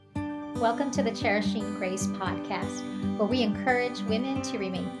Welcome to the Cherishing Grace podcast, where we encourage women to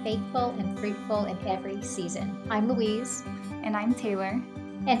remain faithful and fruitful in every season. I'm Louise. And I'm Taylor.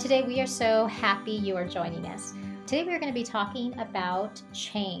 And today we are so happy you are joining us. Today we are going to be talking about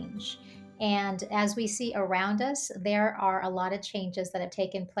change. And as we see around us, there are a lot of changes that have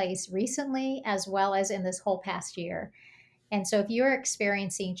taken place recently, as well as in this whole past year. And so, if you're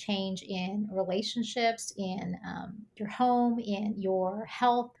experiencing change in relationships, in your home, in your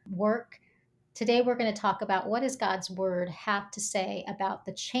health, work, today we're going to talk about what does God's word have to say about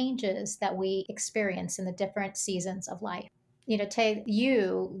the changes that we experience in the different seasons of life. You know, Tay,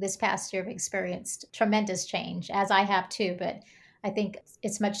 you this past year have experienced tremendous change, as I have too, but I think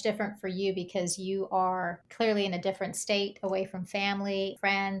it's much different for you because you are clearly in a different state, away from family,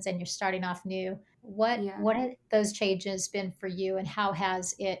 friends, and you're starting off new. What have those changes been for you, and how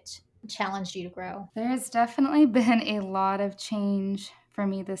has it challenged you to grow? There's definitely been a lot of change for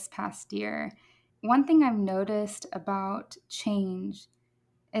me this past year. One thing I've noticed about change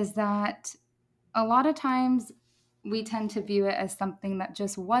is that a lot of times we tend to view it as something that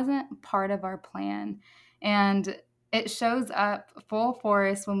just wasn't part of our plan. And it shows up full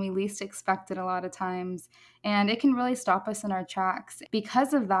force when we least expect it a lot of times. And it can really stop us in our tracks.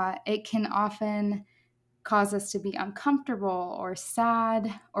 Because of that, it can often cause us to be uncomfortable or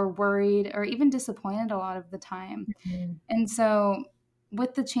sad or worried or even disappointed a lot of the time. Mm-hmm. And so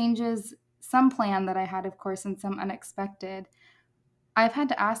with the changes, some planned that I had, of course, and some unexpected, I've had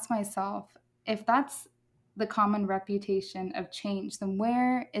to ask myself, if that's the common reputation of change, then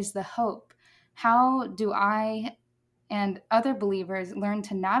where is the hope? How do I and other believers learn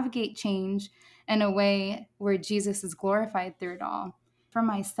to navigate change in a way where Jesus is glorified through it all? For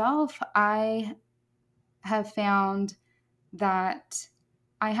myself, I have found that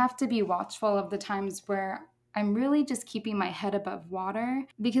I have to be watchful of the times where I'm really just keeping my head above water,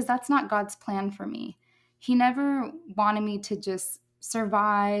 because that's not God's plan for me. He never wanted me to just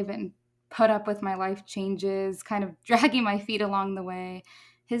survive and put up with my life changes, kind of dragging my feet along the way.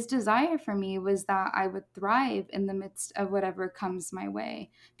 His desire for me was that I would thrive in the midst of whatever comes my way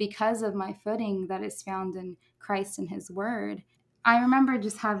because of my footing that is found in Christ and His Word. I remember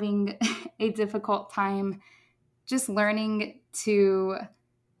just having a difficult time just learning to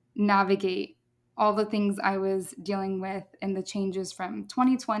navigate all the things I was dealing with and the changes from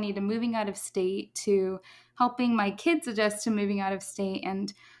 2020 to moving out of state to helping my kids adjust to moving out of state.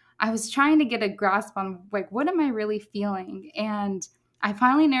 And I was trying to get a grasp on, like, what am I really feeling? And I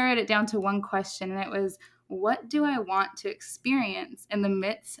finally narrowed it down to one question, and it was, what do I want to experience in the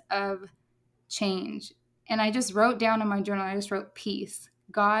midst of change? And I just wrote down in my journal, I just wrote peace,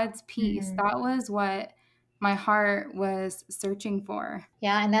 God's peace. Mm-hmm. That was what my heart was searching for.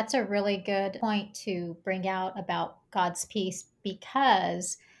 Yeah, and that's a really good point to bring out about God's peace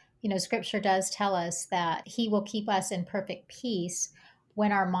because, you know, scripture does tell us that He will keep us in perfect peace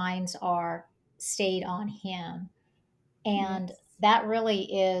when our minds are stayed on Him. And Yes. that really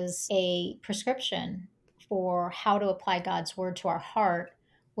is a prescription for how to apply God's word to our heart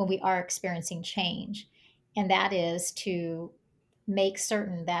when we are experiencing change. And that is to make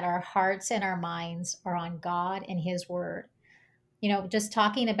certain that our hearts and our minds are on God and His word. You know, just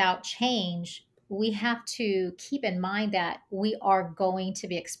talking about change, we have to keep in mind that we are going to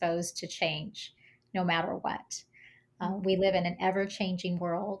be exposed to change no matter what. We live in an ever changing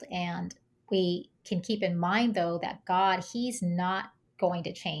world, and we can keep in mind, though, that God, He's not going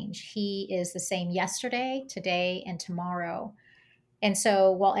to change. He is the same yesterday, today, and tomorrow. And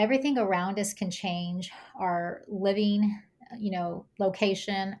so, while everything around us can change, our living,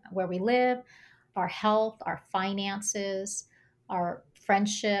 location where we live, our health, our finances, our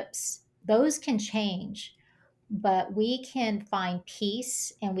friendships, those can change, but we can find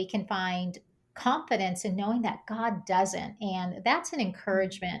peace and we can find confidence in knowing that God doesn't. And that's an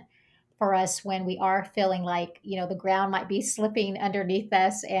encouragement for us when we are feeling like, you know, the ground might be slipping underneath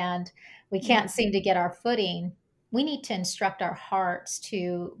us and we can't seem to get our footing. We need to instruct our hearts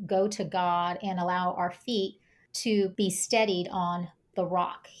to go to God and allow our feet to be steadied on the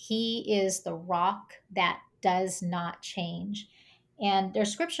rock. He is the rock that does not change. And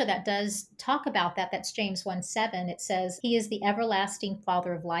there's scripture that does talk about that. That's James 1:7. It says, He is the everlasting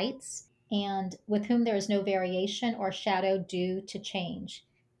Father of lights, and with whom there is no variation or shadow due to change.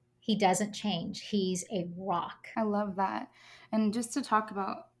 He doesn't change. He's a rock. I love that. And just to talk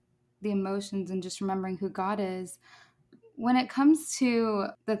about the emotions and just remembering who God is, when it comes to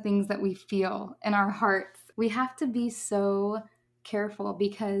the things that we feel in our hearts, we have to be so careful,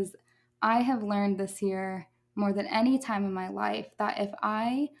 because I have learned this year more than any time in my life that if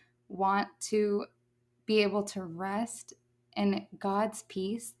I want to be able to rest in God's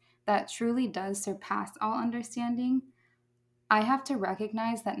peace, that truly does surpass all understanding, I have to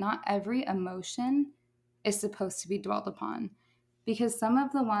recognize that not every emotion is supposed to be dwelled upon. Because some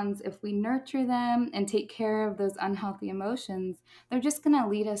of the ones, if we nurture them and take care of those unhealthy emotions, they're just going to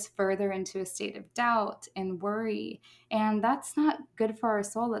lead us further into a state of doubt and worry. And that's not good for our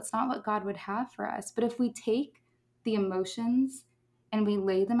soul. That's not what God would have for us. But if we take the emotions and we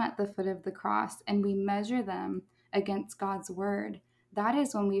lay them at the foot of the cross and we measure them against God's word, that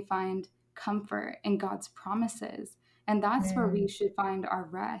is when we find comfort in God's promises. And that's where we Mm, should find our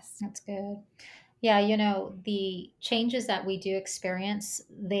rest. that's good. Yeah, the changes that we do experience,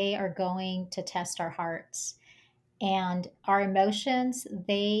 they are going to test our hearts. And our emotions,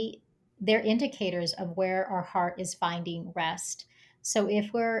 they're indicators of where our heart is finding rest. So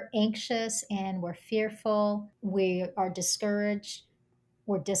if we're anxious and we're fearful, we are discouraged,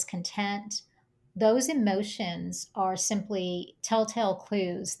 we're discontent, those emotions are simply telltale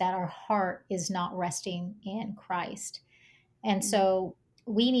clues that our heart is not resting in Christ. And Mm. so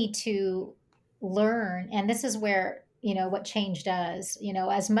we need to learn, and this is where, what change does,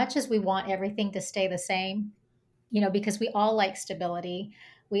 as much as we want everything to stay the same, because we all like stability.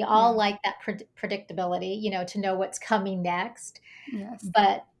 We all Yeah. like that predictability, to know what's coming next. Yes.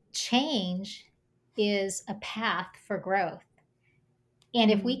 But change is a path for growth. And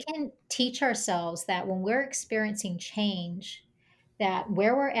if we Mm. can teach ourselves that when we're experiencing change, that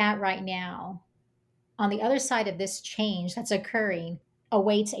where we're at right now, on the other side of this change that's occurring,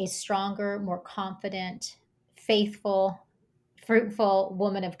 awaits a stronger, more confident, faithful, fruitful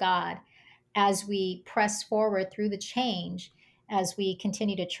woman of God as we press forward through the change, as we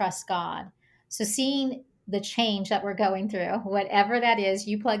continue to trust God. So, seeing the change that we're going through, whatever that is,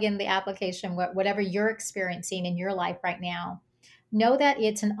 you plug in the application, whatever you're experiencing in your life right now, know that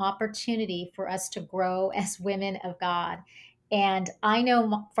it's an opportunity for us to grow as women of God. And I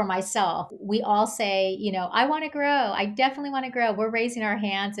know for myself, we all say, I want to grow. I definitely want to grow. We're raising our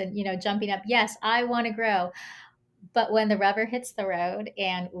hands and, jumping up. Yes, I want to grow. But when the rubber hits the road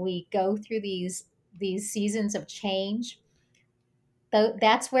and we go through these seasons of change,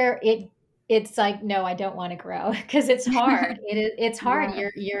 that's where it's like, no, I don't want to grow because it's hard. It's hard. Yeah,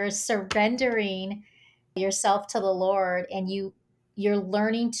 You're surrendering yourself to the Lord, and you're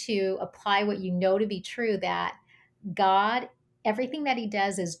learning to apply what you know to be true, that God, everything that he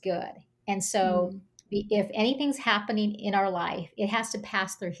does is good. And so mm, if anything's happening in our life, it has to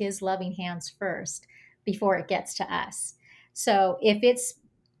pass through his loving hands first before it gets to us. So if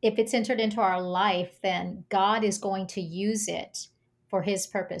it's entered into our life, then God is going to use it for his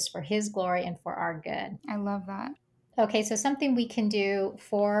purpose, for his glory, and for our good. I love that. Okay, so something we can do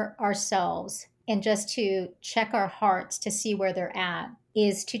for ourselves and just to check our hearts to see where they're at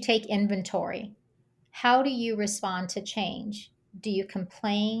is to take inventory. How do you respond to change? Do you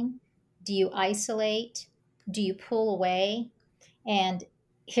complain? Do you isolate? Do you pull away? And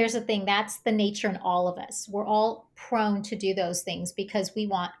here's the thing, that's the nature in all of us. We're all prone to do those things because we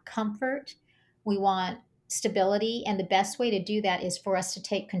want comfort, we want stability. And the best way to do that is for us to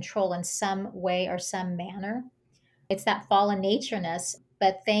take control in some way or some manner. It's that fallen nature in us.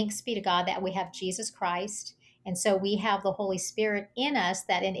 But thanks be to God that we have Jesus Christ. And so we have the Holy Spirit in us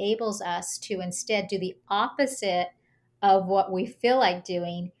that enables us to instead do the opposite of what we feel like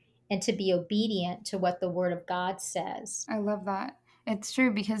doing and to be obedient to what the Word of God says. I love that. It's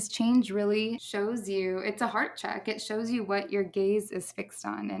true because change really shows you, it's a heart check. It shows you what your gaze is fixed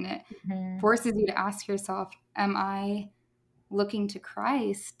on, and it Mhm. forces you to ask yourself, am I looking to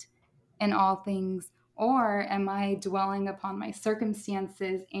Christ in all things, or am I dwelling upon my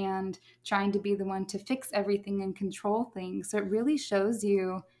circumstances and trying to be the one to fix everything and control things? So it really shows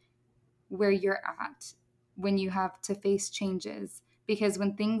you where you're at when you have to face changes, because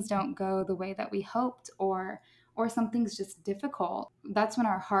when things don't go the way that we hoped, or something's just difficult, that's when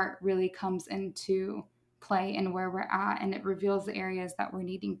our heart really comes into play and where we're at, and it reveals the areas that we're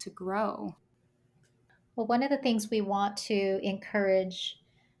needing to grow. Well, one of the things we want to encourage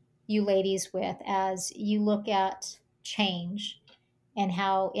you ladies with as you look at change and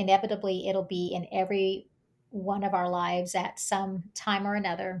how inevitably it'll be in every one of our lives at some time or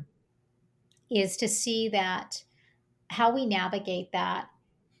another is to see that how we navigate that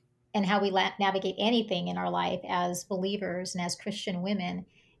and how we navigate anything in our life as believers and as Christian women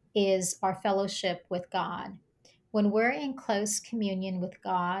is our fellowship with God. When we're in close communion with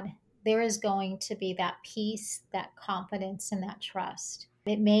God, there is going to be that peace, that confidence, and that trust.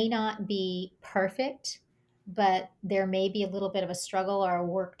 It may not be perfect, but there may be a little bit of a struggle or a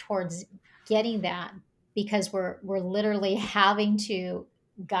work towards getting that because we're literally having to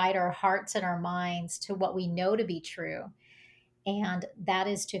guide our hearts and our minds to what we know to be true. And that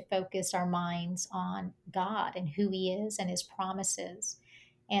is to focus our minds on God and who He is and His promises.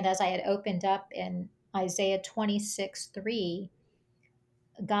 And as I had opened up in Isaiah 26:3,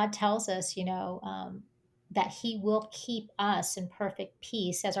 God tells us, that He will keep us in perfect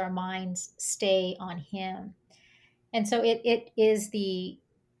peace as our minds stay on Him. And so it is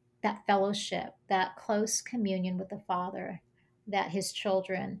that fellowship, that close communion with the Father, that His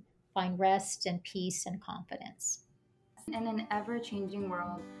children find rest and peace and confidence. In an ever-changing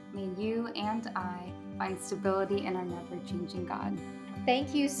world, may you and I find stability in our never-changing God.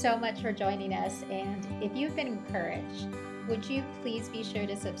 Thank you so much for joining us. And if you've been encouraged, would you please be sure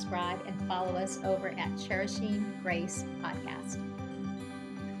to subscribe and follow us over at Cherishing Grace Podcast.